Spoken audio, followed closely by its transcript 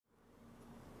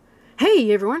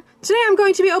Hey everyone, today I'm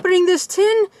going to be opening this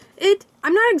tin.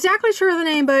 I'm not exactly sure of the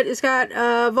name, but it's got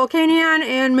Volcanion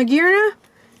and Magearna,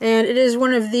 and it is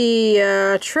one of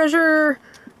the treasure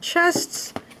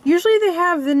chests. Usually they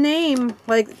have the name,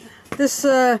 like this,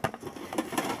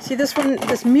 see this one,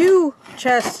 this Mew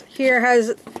chest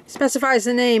here specifies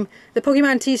the name, the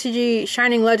Pokemon TCG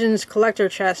Shining Legends Collector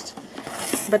Chest.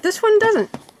 But this one doesn't.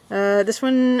 This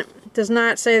one does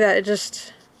not say that, it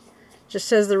just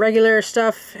says the regular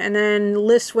stuff and then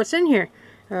lists what's in here.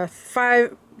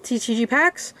 5 TCG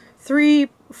packs, 3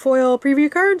 foil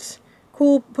preview cards,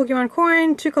 cool Pokemon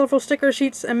coin, 2 colorful sticker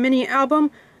sheets, a mini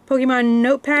album, Pokemon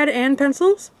notepad and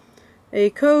pencils,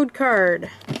 a code card.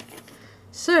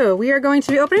 So we are going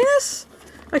to be opening this.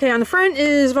 Okay, on the front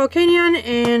is Volcanion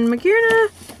and Magearna,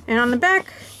 and on the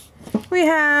back we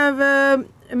have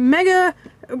Mega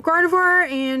Gardevoir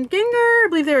and Gengar. I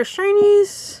believe they're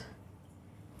shinies.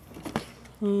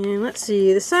 And let's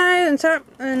see, the side and top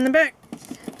and the back.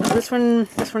 Oh, this one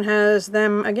has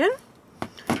them again.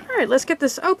 Alright, let's get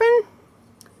this open.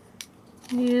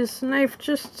 Use the knife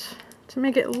just to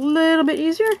make it a little bit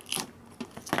easier.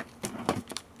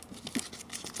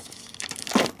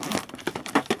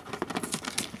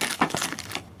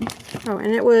 Oh,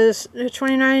 and it was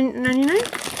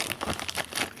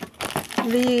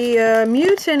 $29.99. The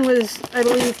Mew tin was, I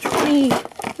believe,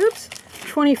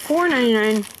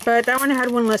 $24.99, but that one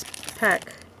had one less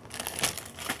pack.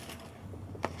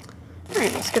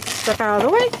 Alright, let's get this stuff out of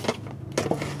the way.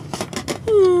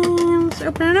 And let's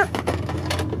open it up.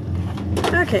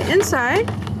 Okay, inside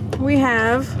we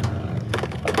have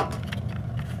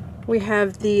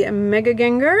the Mega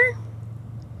Gengar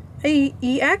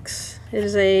EX. It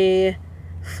is a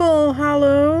full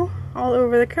holo all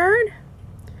over the card.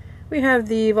 We have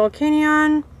the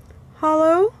Volcanion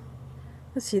holo.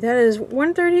 Let's see, that is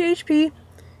 130 HP,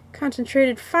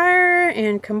 concentrated fire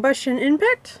and combustion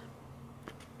impact.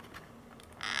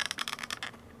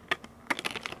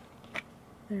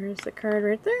 There's the card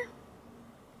right there.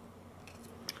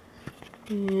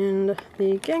 And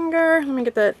the Gengar, let me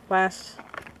get that last.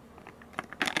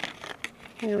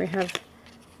 Here we have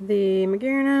the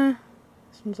Magearna.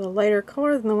 This one's a lighter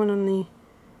color than the one on the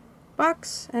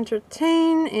box.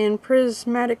 Entertain and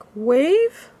Prismatic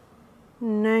Wave.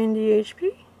 90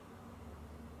 HP.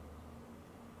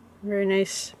 Very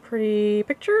nice, pretty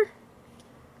picture.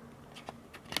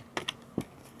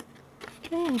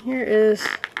 Okay, and here is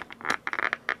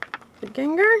the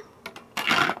Gengar.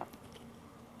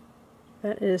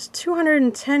 That is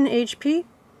 210 HP.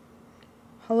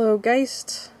 Holo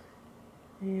Geist.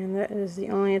 And that is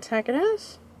the only attack it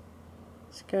has.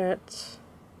 It's got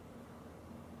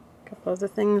a couple other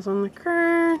things on the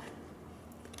card.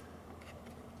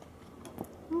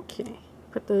 Okay,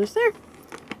 put those there.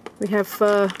 We have,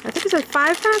 I think it said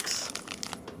 5 packs.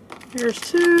 Here's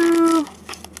 2.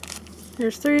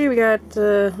 Here's 3. We got,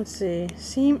 let's see,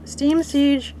 Steam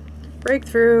Siege,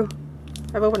 Breakthrough.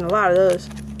 I've opened a lot of those.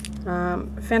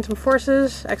 Phantom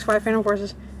Forces, XY Phantom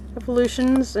Forces,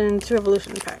 Evolutions, and 2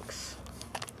 evolution packs.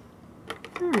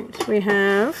 Alright, so we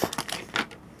have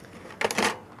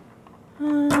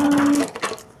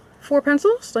 4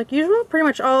 pencils, like usual. Pretty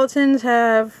much all the tins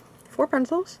have 4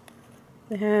 pencils.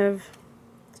 They have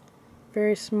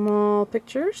very small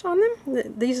pictures on them.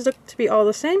 These look to be all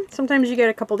the same. Sometimes you get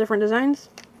a couple different designs.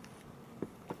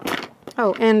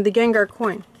 Oh, and the Gengar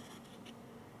coin.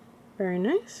 Very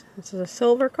nice. This is a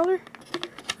silver color,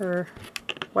 or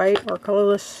white, or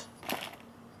colorless.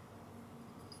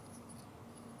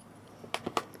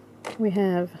 We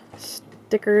have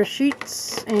sticker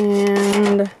sheets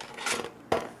and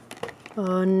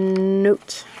a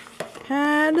notepad.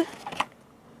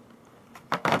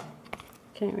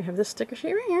 Okay, we have this sticker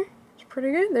sheet right here. It's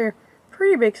pretty good. They're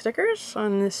pretty big stickers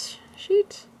on this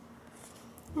sheet.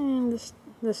 And this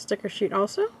sticker sheet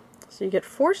also. So you get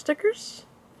 4 stickers.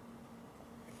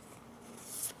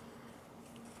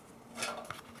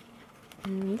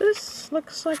 And this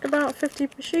looks like about 50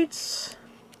 sheets.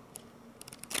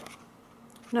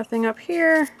 Nothing up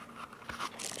here.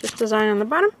 Just design on the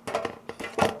bottom.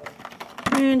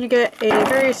 And you get a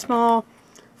very small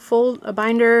a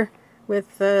binder with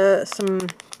some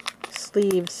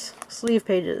sleeve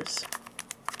pages.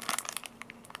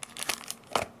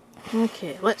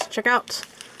 Okay, let's check out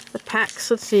the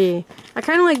packs. Let's see. I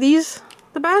kind of like these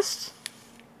the best.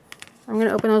 I'm going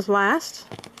to open those last.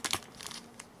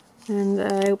 And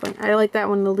I like that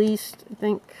one the least, I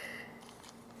think.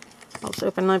 I'll just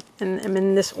open up and I'm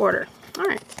in this order.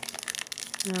 Alright.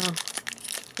 Now,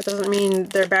 that doesn't mean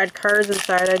they're bad cards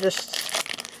inside.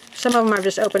 Some of them I've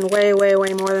just opened way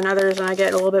more than others, and I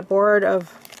get a little bit bored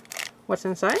of what's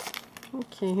inside.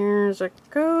 Okay, here's a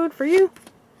code for you.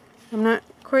 I'm not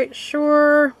quite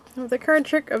sure of the card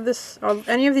trick of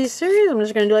any of these series. I'm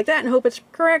just gonna do like that and hope it's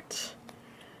correct.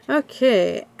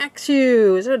 Okay,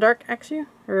 Axew. Is it a dark Axew?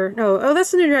 Or no? Oh,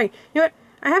 that's the new dragon. You know what?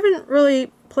 I haven't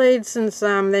really played since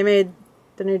they made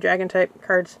the new dragon type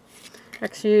cards.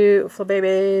 Axew,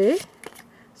 Flabébé,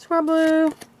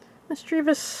 Swablu,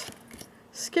 Mischievous,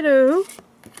 Skiddo,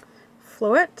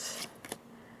 Floette,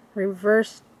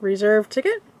 Reserve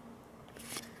Ticket,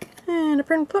 and a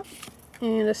Prinplup,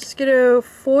 and a Skiddo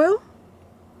foil,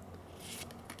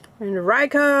 and a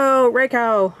Raikou,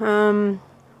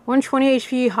 120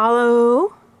 HP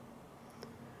holo.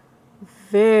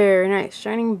 Very nice,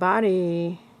 shining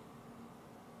body.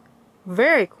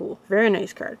 Very cool, very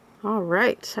nice card. All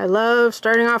right, I love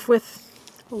starting off with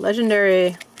a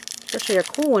legendary, especially a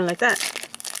cool one like that.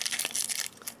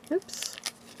 Oops.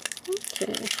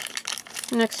 Okay.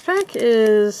 Next pack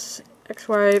is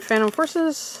XY Phantom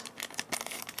Forces.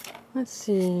 Let's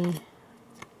see.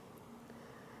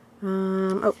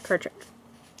 Oh, card trick.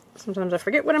 Sometimes I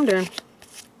forget what I'm doing.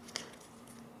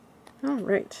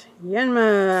 Alright,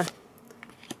 Yanma.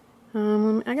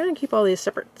 I gotta keep all these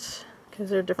separate because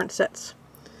they're different sets.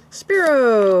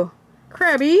 Spearow,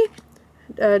 Krabby,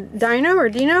 Dino or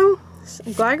Dino,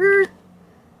 Gligar,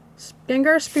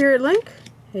 Gengar Spirit Link.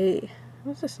 Hey,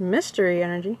 what's this mystery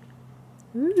energy?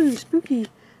 Ooh, spooky.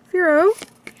 Fearow,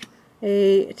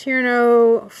 a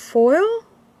Tyranno foil,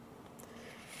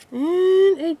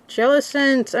 and a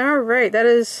Jellicent. Alright, that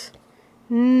is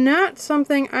not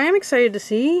something I'm excited to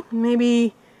see.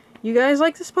 Maybe you guys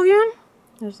like this Pokemon?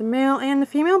 There's the male and the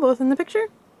female both in the picture.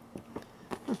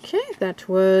 Okay, that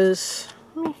was...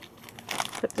 Let me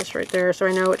put this right there so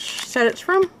I know which set it's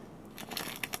from.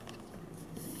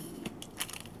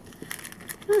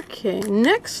 Okay,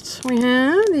 next we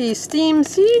have the Steam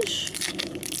Siege.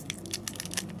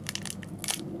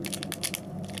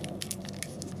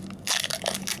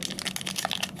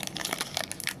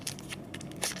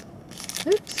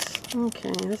 Oops.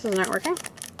 Okay, this is not working.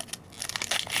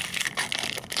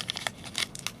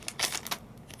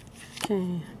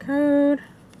 Okay, card.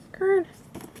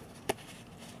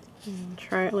 And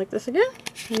try it like this again.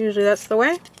 Usually that's the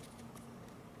way.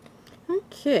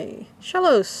 Okay,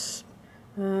 Shellos.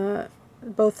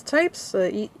 Both types.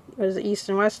 What is it, East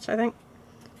and West, I think.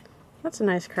 That's a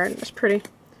nice card. That's pretty.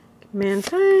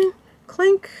 Mantine,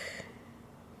 Clink,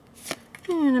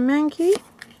 and a Mankey.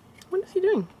 What is he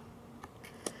doing?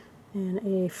 And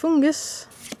a Fungus,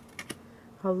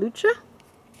 Halucha,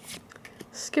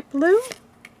 Skiploom,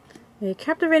 a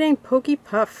Captivating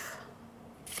Pokepuff.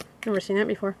 Never seen that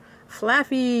before.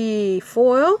 Flaffy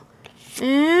foil,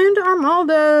 and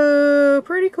Armaldo.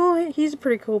 Pretty cool. He's a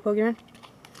pretty cool Pokemon.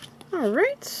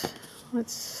 Alright,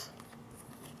 let's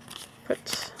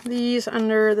put these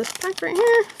under this pack right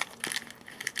here.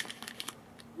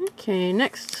 Okay,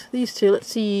 next, these two. Let's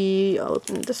see, I'll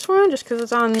open this one just because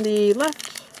it's on the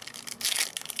left.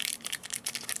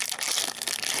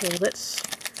 Okay, let's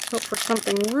hope for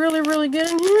something really, really good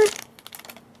in here.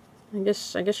 I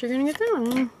guess you're gonna get that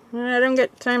one. I don't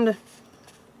get time to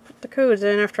put the codes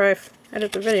in after I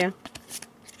edit the video.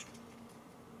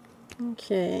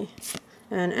 Okay.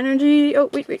 And energy. Oh,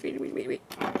 wait.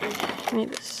 I need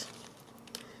this.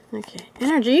 Okay.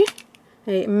 Energy.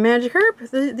 A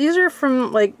Magikarp. These are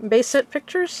from, like, base set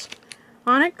pictures.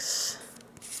 Onyx.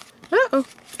 Uh-oh.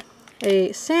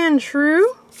 A Sandshrew.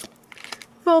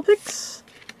 Vulpix.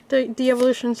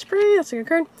 De-Evolution Spray. That's a good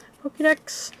card.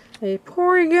 Pokédex. A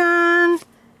Porygon.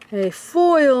 A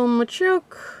Foil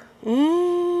Machoke.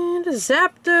 And a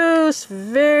Zapdos.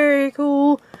 Very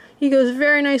cool. He goes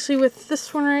very nicely with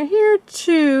this one right here.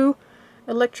 2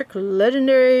 Electric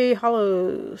Legendary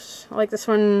Holos. I like this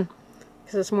one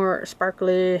because it's more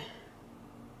sparkly.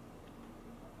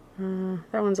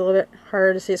 That one's a little bit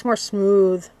harder to see. It's more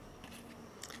smooth.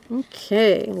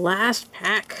 Okay, last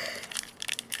pack.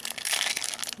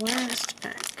 Last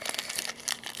pack.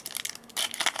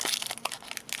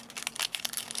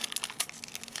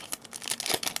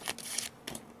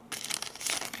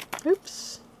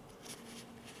 Oops.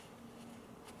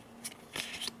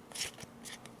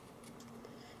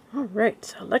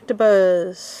 Alright,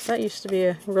 Electabuzz. That used to be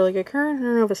a really good card. I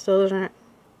don't know if it still is or not.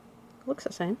 It looks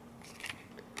the same.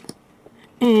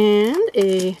 And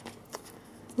a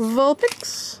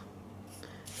Vulpix.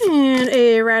 And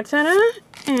a Rattata.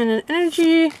 And an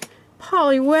Energy.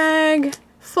 Poliwag.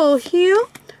 Full Heal.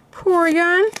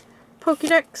 Porygon.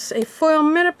 Pokédex. A Foil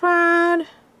Metapod.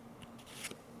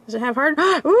 Does it have hard?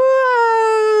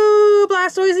 Ooh!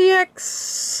 Blastoise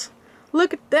EX!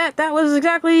 Look at that. That was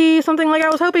exactly something like I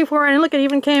was hoping for. And look, it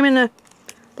even came in a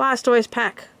Blastoise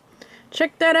pack.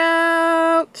 Check that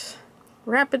out.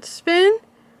 Rapid spin.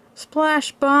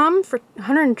 Splash bomb for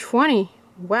 120.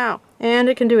 Wow. And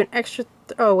it can do an extra...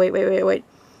 oh, wait.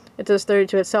 It does 30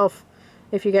 to itself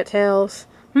if you get tails.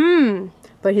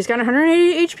 But he's got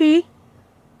 180 HP.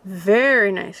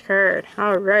 Very nice card.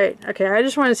 Alright. Okay, I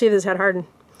just wanted to see if this had hardened.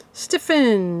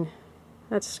 Stiffen.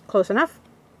 That's close enough.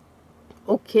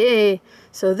 Okay.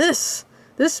 So this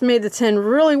made the tin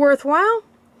really worthwhile.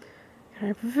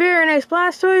 Got a very nice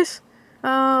Blastoise.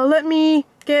 Let me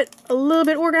get a little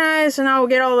bit organized and I'll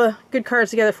get all the good cards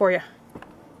together for you.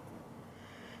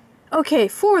 Okay,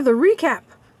 for the recap,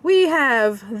 we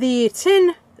have the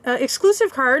tin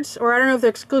exclusive cards, or I don't know if they're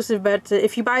exclusive, but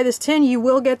if you buy this tin, you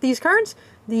will get these cards.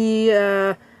 The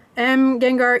M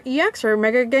Gengar EX, or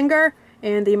Mega Gengar,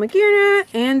 and the Magearna,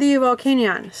 and the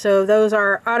Volcanion. So those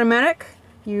are automatic.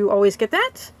 You always get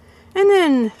that. And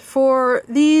then for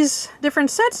these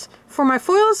different sets, for my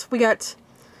foils, we got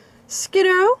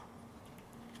Skiddo,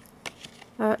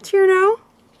 Tierno,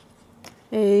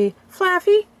 a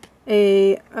Flaffy,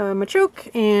 a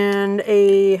Machoke, and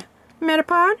a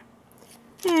Metapod.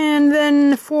 And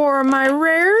then for my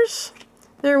rares,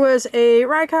 there was a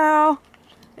Raikou,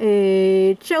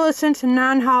 a Jellicent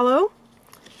non-holo,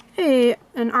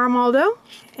 an Armaldo,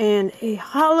 and a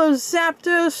Holo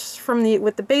Zapdos from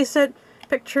with the base set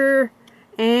picture,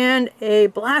 and a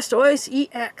Blastoise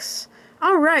EX.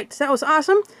 Alright, that was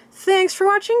awesome. Thanks for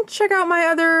watching. Check out my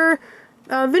other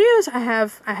videos. I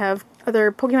have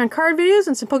other Pokemon card videos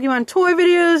and some Pokemon toy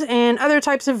videos and other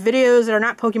types of videos that are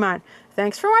not Pokemon.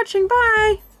 Thanks for watching.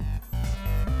 Bye!